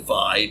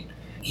sanctified,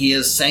 he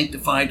has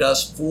sanctified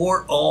us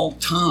for all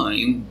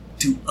time.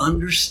 To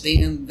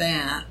understand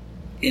that,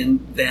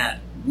 and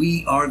that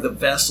we are the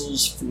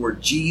vessels for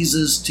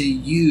Jesus to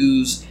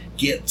use,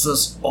 gets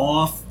us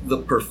off the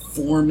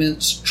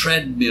performance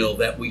treadmill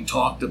that we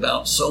talked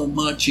about so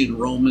much in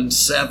Romans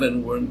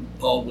 7, when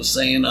Paul was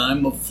saying,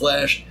 I'm of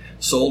flesh,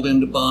 sold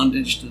into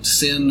bondage to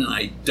sin, and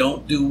I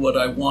don't do what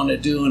I want to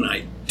do, and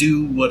I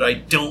do what I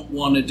don't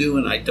want to do,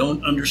 and I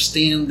don't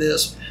understand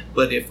this,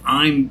 but if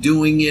I'm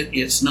doing it,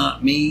 it's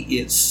not me,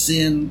 it's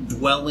sin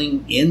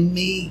dwelling in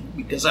me,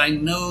 because I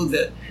know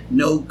that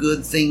no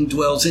good thing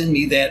dwells in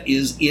me, that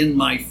is in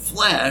my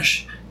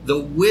flesh. The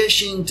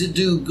wishing to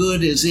do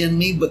good is in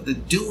me, but the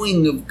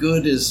doing of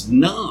good is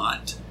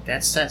not.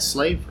 That's that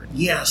slavery.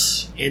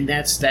 Yes. And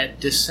that's that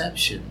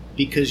deception.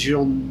 Because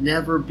you'll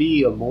never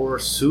be a more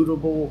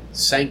suitable,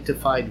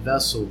 sanctified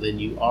vessel than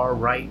you are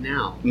right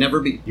now. Never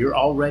be. You're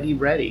already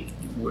ready.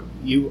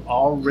 You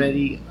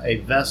already a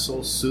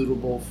vessel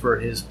suitable for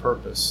his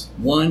purpose.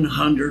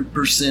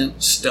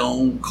 100%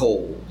 stone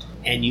cold.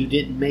 And you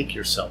didn't make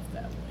yourself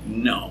that way.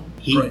 No.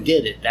 He Right.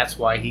 did it. That's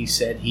why he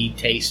said he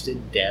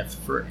tasted death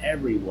for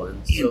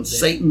everyone. So And that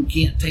Satan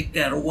can't take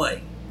that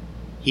away.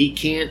 he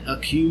can't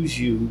accuse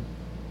you.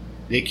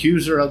 The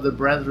accuser of the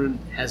brethren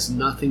has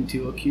nothing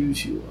to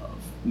accuse you of.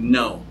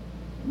 No.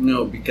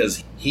 No,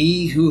 because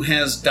he who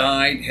has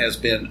died has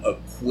been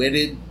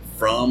acquitted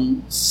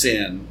from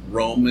sin.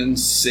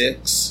 Romans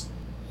 6,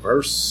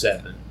 Verse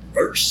 7.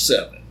 verse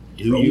 7.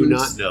 Do you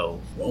not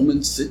know?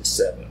 Romans 6,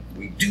 7.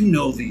 We do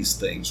know these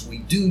things. We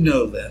do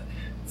know that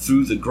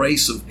through the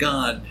grace of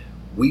God,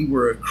 we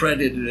were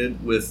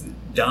accredited with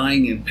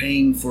dying and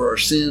paying for our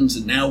sins,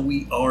 and now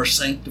we are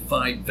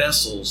sanctified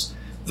vessels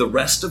the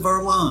rest of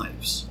our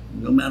lives.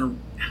 No matter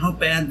how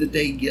bad the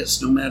day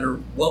gets, no matter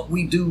what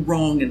we do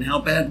wrong and how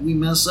bad we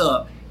mess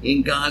up,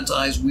 in God's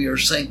eyes we are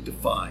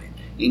sanctified.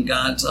 In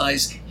God's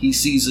eyes, he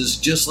sees us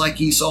just like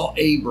he saw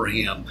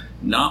Abraham,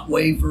 not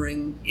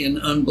wavering in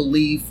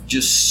unbelief,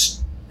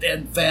 just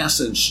steadfast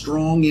and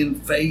strong in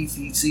faith.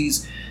 He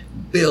sees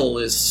Bill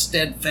is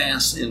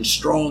steadfast and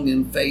strong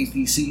in faith.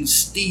 He sees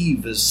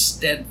Steve is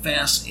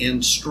steadfast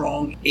and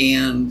strong.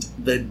 And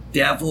the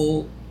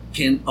devil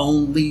can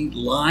only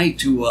lie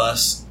to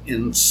us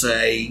and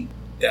say,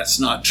 that's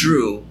not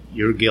true.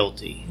 You're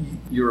guilty.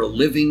 You're a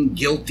living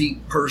guilty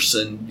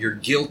person. You're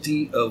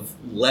guilty of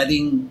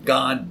letting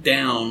God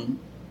down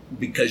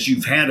because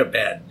you've had a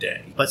bad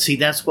day. But see,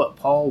 that's what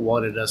Paul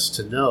wanted us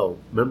to know.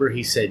 Remember,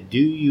 he said, do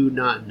you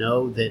not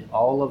know that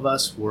all of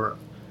us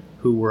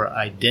who were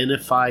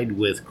identified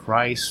with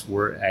Christ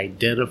were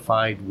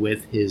identified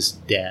with his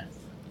death?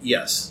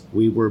 Yes.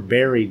 We were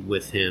buried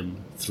with him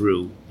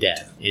through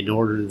death. In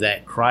order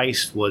that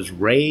Christ was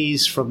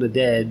raised from the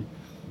dead,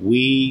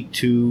 we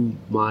too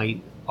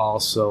might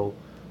also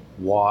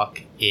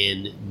walk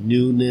in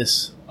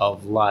newness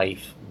of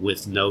life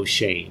with no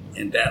shame.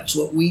 And that's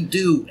what we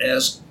do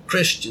as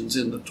Christians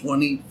in the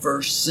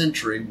 21st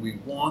century. We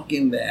walk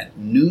in that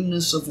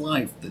newness of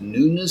life, the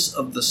newness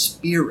of the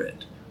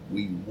Spirit.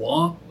 We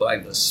walk by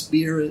the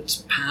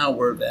Spirit's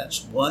power.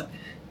 That's what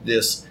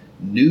this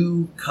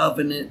new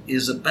covenant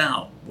is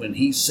about. When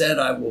he said,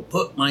 I will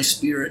put my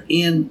Spirit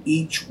in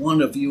each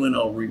one of you and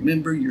I'll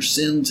remember your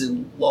sins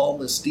and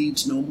lawless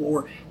deeds no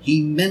more,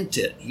 he meant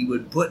it. He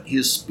would put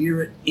his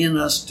Spirit in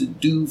us to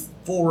do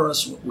for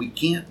us what we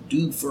can't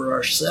do for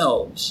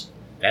ourselves.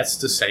 That's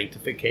the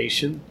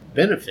sanctification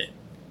benefit.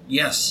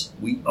 Yes,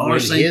 we are When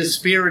sanctified. his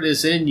Spirit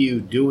is in you,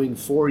 doing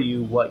for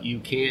you what you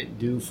can't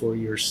do for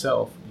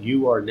yourself,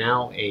 you are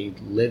now a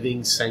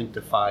living,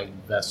 sanctified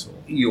vessel.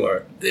 You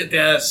are.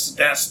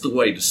 That's the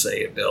way to say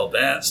it, Bill.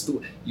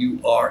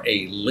 You are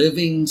a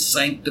living,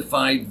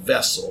 sanctified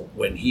vessel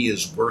when he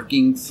is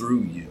working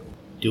through you.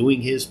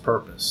 Doing his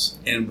purpose.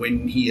 And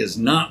when he is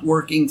not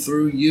working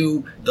through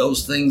you,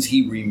 those things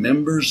he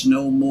remembers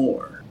no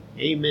more.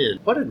 Amen.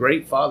 What a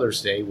great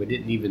Father's Day. We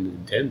didn't even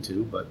intend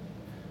to, but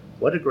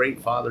what a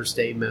great Father's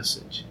Day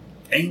message.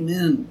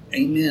 Amen.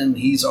 Amen.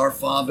 He's our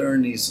Father,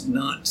 and he's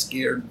not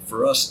scared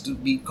for us to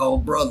be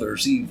called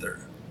brothers either.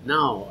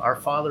 No, our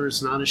Father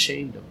is not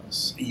ashamed of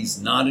us. He's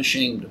not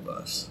ashamed of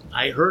us.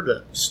 I heard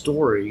a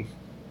story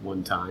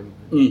one time.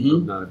 Mhm.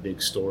 I'm not a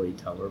big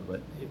storyteller,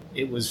 but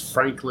it was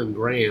Franklin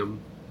Graham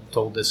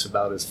told us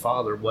about his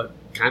father. What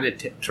kind of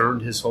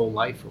turned his whole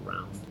life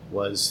around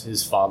was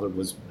his father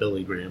was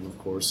Billy Graham, of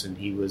course, and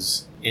he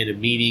was in a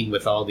meeting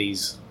with all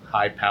these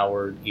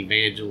high-powered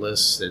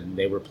evangelists, and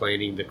they were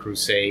planning the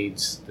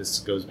Crusades. This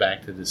goes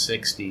back to the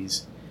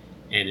 60s.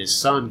 And his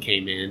son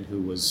came in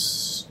who was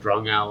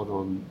strung out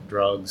on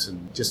drugs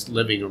and just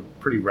living a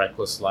pretty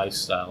reckless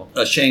lifestyle.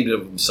 Ashamed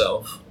of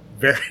himself.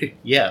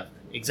 Yeah,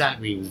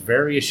 exactly. He was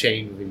very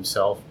ashamed of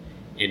himself.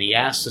 And he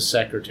asked the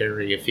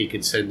secretary if he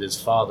could send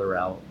his father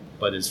out.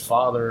 But his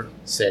father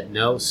said,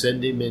 no,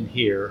 send him in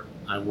here.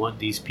 I want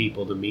these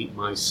people to meet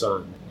my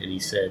son. And he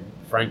said,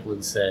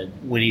 Franklin said,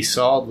 when he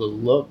saw the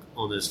look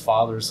on his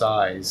father's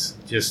eyes,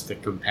 just the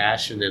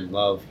compassion and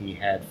love he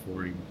had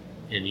for him,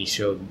 and he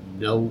showed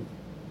no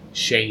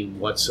shame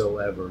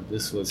whatsoever.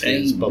 This was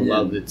his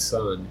beloved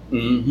son.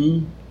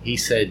 Mm-hmm. He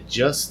said,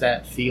 just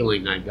that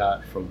feeling I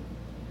got from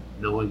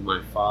knowing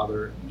my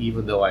father,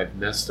 even though I've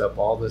messed up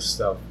all this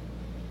stuff,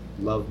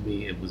 loved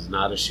me and was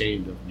not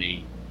ashamed of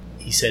me.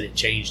 He said it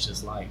changed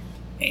his life.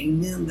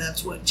 Amen.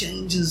 That's what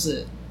changes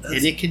it.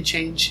 And it can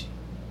change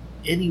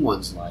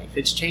anyone's life.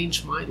 It's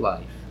changed my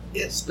life.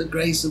 It's the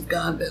grace of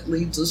God that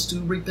leads us to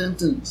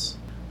repentance.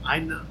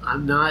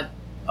 I'm not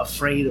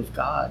afraid of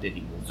God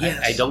anymore. Yes.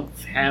 I don't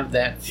have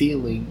that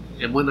feeling,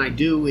 and when I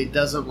do, it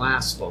doesn't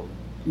last long.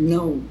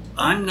 No,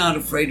 I'm not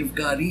afraid of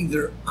God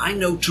either. I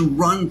know to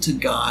run to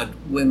God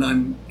when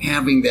I'm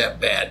having that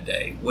bad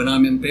day, when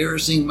I'm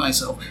embarrassing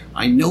myself.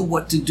 I know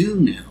what to do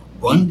now.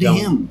 Run to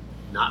Him.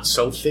 Not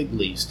sow fig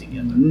leaves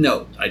together.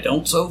 No, I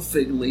don't sow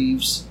fig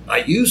leaves. I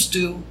used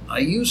to,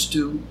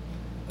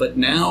 but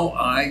now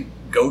I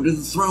go to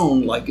the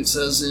throne, like it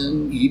says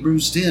in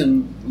Hebrews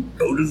 10,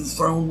 go to the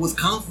throne with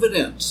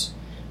confidence.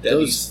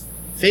 Those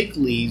fig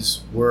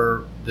leaves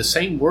were, the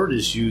same word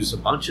is used a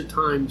bunch of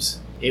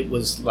times. It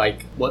was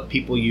like what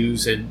people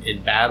use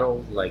in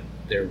battle, like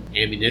their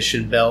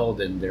ammunition belt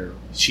and their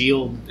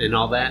shield and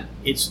all that.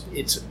 It's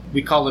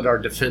we call it our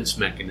defense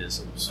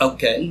mechanisms.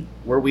 Okay.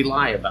 Where we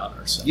lie about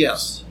ourselves.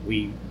 Yes.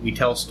 We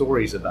tell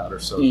stories about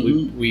ourselves.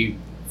 Mm-hmm. We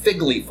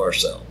fig leaf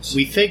ourselves.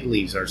 We fig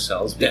leaves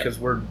ourselves because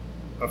we're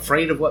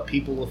afraid of what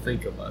people will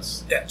think of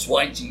us. That's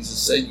why Jesus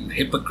said, you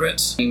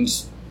hypocrites,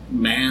 means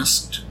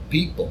masked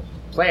people.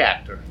 Play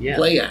actor, yeah.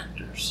 Play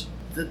actors.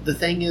 The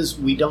thing is,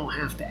 we don't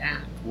have to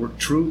act. We're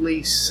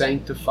truly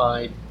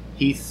sanctified.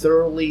 He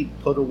thoroughly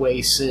put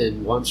away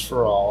sin once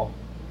for all,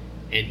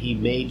 and He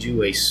made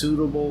you a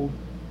suitable,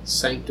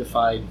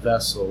 sanctified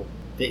vessel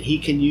that He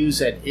can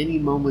use at any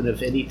moment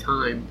of any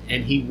time,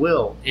 and He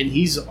will. And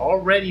He's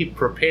already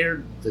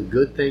prepared the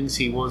good things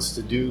He wants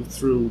to do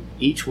through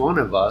each one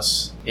of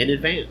us in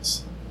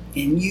advance.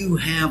 And you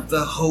have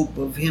the hope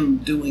of Him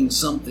doing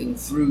something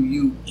through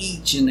you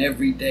each and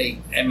every day.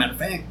 As a matter of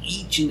fact,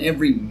 each and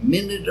every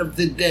minute of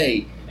the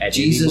day,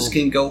 Jesus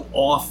can go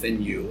off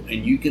in you,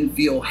 and you can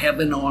feel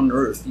heaven on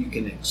earth. You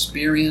can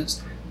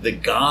experience the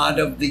God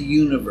of the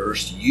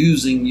universe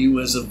using you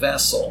as a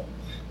vessel.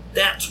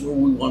 That's where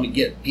we want to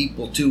get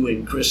people to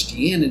in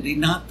Christianity,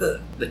 not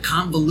the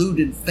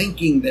convoluted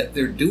thinking that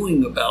they're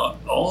doing about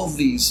all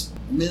these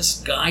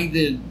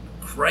misguided,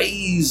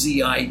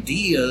 crazy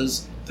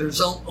ideas.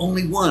 There's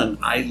only one.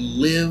 I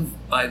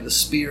live by the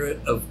Spirit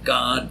of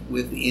God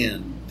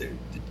within. They're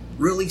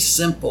really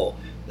simple.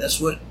 That's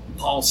what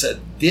Paul said.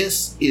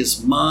 This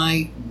is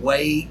my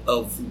way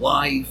of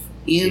life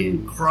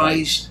in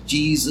Christ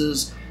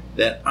Jesus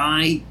that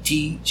I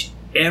teach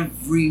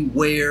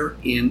everywhere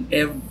in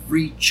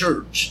every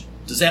church.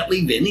 Does that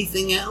leave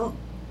anything out?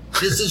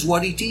 This is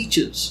what he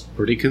teaches.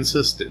 Pretty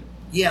consistent.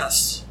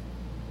 Yes.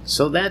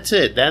 So that's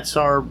it. That's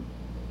our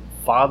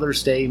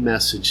Father's Day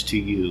message to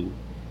you,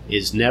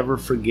 is never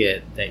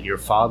forget that your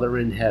Father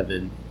in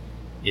heaven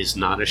is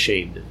not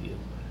ashamed of you.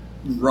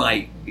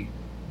 Right.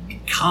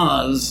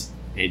 Because...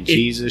 And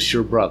Jesus,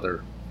 your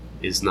brother,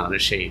 is not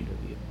ashamed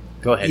of you.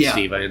 Go ahead,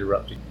 Steve. I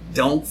interrupted.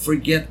 Don't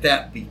forget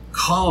that,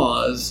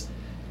 because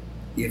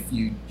if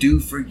you do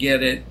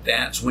forget it,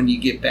 that's when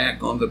you get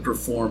back on the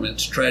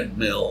performance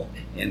treadmill,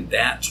 and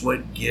that's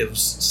what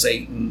gives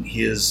Satan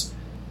his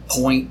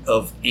point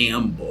of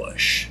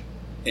ambush,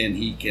 and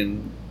he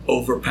can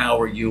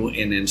overpower you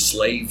and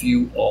enslave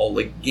you all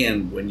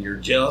again when you're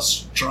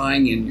just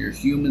trying in your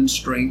human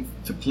strength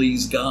to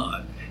please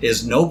God.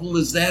 As noble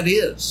as that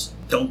is,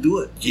 don't do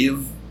it.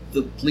 Give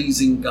the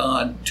pleasing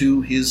God to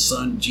His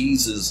Son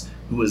Jesus,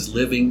 who is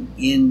living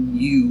in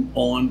you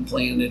on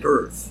planet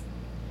Earth.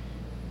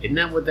 Isn't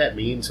that what that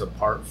means?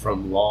 Apart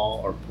from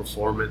law or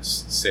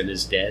performance, sin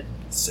is dead?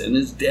 Sin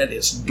is dead.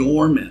 It's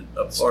dormant.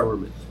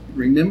 Dormant.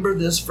 Remember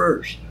this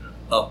first.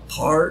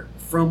 Apart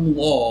from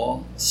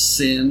law,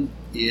 sin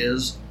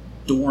is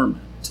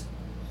dormant.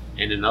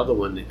 And another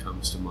one that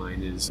comes to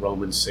mind is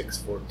Romans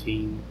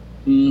 6:14.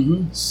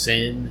 Mm-hmm.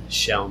 Sin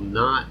shall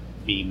not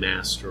be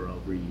master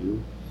over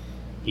you.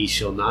 He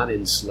shall not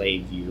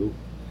enslave you,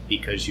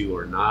 because you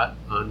are not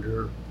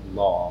under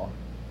law,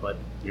 but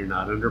you're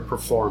not under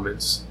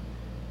performance,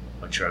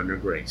 but you're under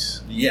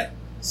grace. Yeah.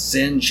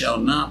 Sin shall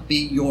not be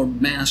your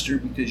master,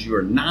 because you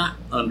are not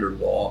under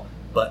law,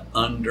 but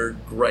under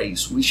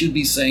grace. We should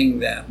be saying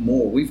that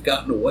more. We've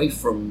gotten away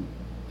from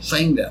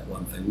saying that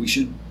one thing. We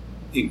should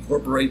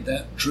incorporate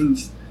that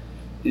truth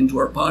into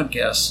our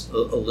podcasts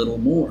a little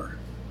more.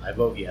 I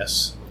vote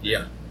yes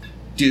Yeah.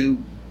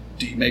 Do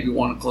you maybe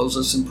want to close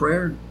us in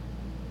prayer?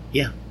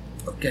 Yeah.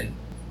 Okay.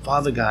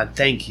 Father God,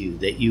 thank you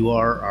that you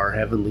are our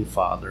Heavenly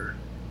Father.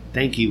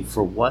 Thank you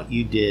for what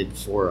you did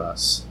for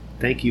us.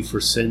 Thank you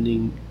for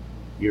sending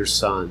your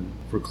Son,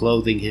 for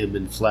clothing him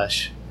in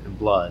flesh and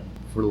blood,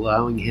 for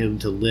allowing him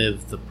to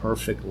live the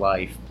perfect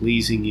life,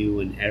 pleasing you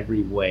in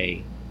every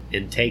way,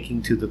 and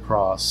taking to the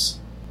cross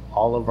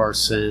all of our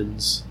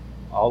sins,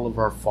 all of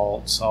our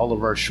faults, all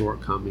of our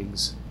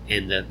shortcomings,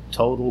 and the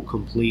total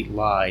complete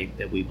lie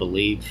that we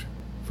believed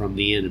from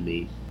the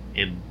enemy,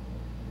 and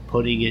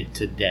putting it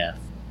to death.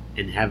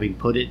 And having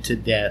put it to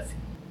death,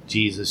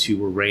 Jesus, you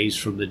were raised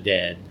from the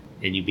dead,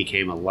 and you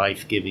became a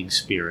life-giving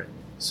spirit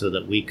so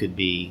that we could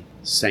be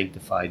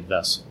sanctified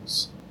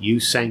vessels. You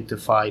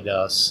sanctified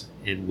us,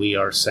 and we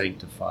are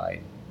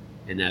sanctified.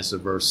 And as the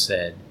verse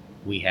said,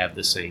 we have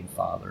the same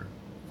Father,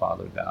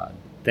 Father God.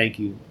 Thank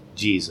you,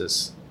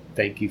 Jesus.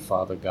 Thank you,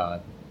 Father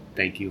God.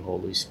 Thank you,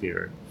 Holy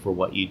Spirit, for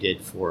what you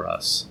did for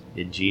us.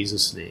 In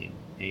Jesus' name,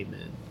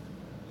 amen.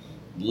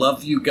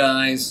 Love you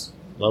guys.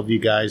 Love you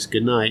guys.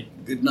 Good night.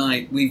 Good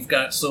night. We've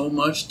got so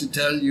much to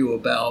tell you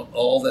about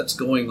all that's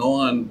going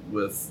on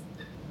with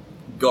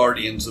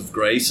Guardians of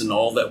Grace and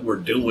all that we're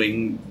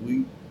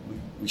doing.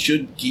 We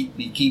should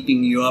be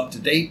keeping you up to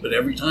date, but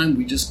every time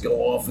we just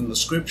go off in the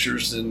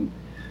scriptures and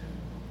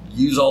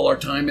use all our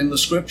time in the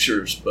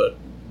scriptures. But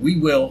we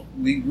will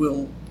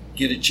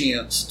get a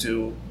chance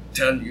to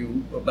tell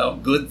you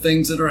about good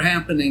things that are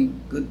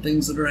happening. Good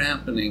things that are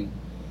happening.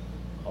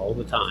 All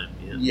the time,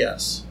 yeah.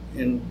 Yes.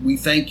 And we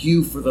thank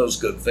you for those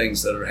good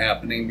things that are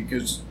happening,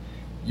 because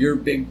you're a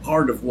big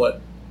part of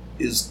what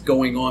is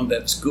going on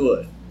that's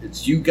good.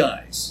 It's you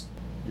guys.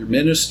 You're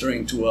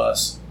ministering to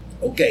us.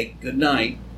 Okay, good night.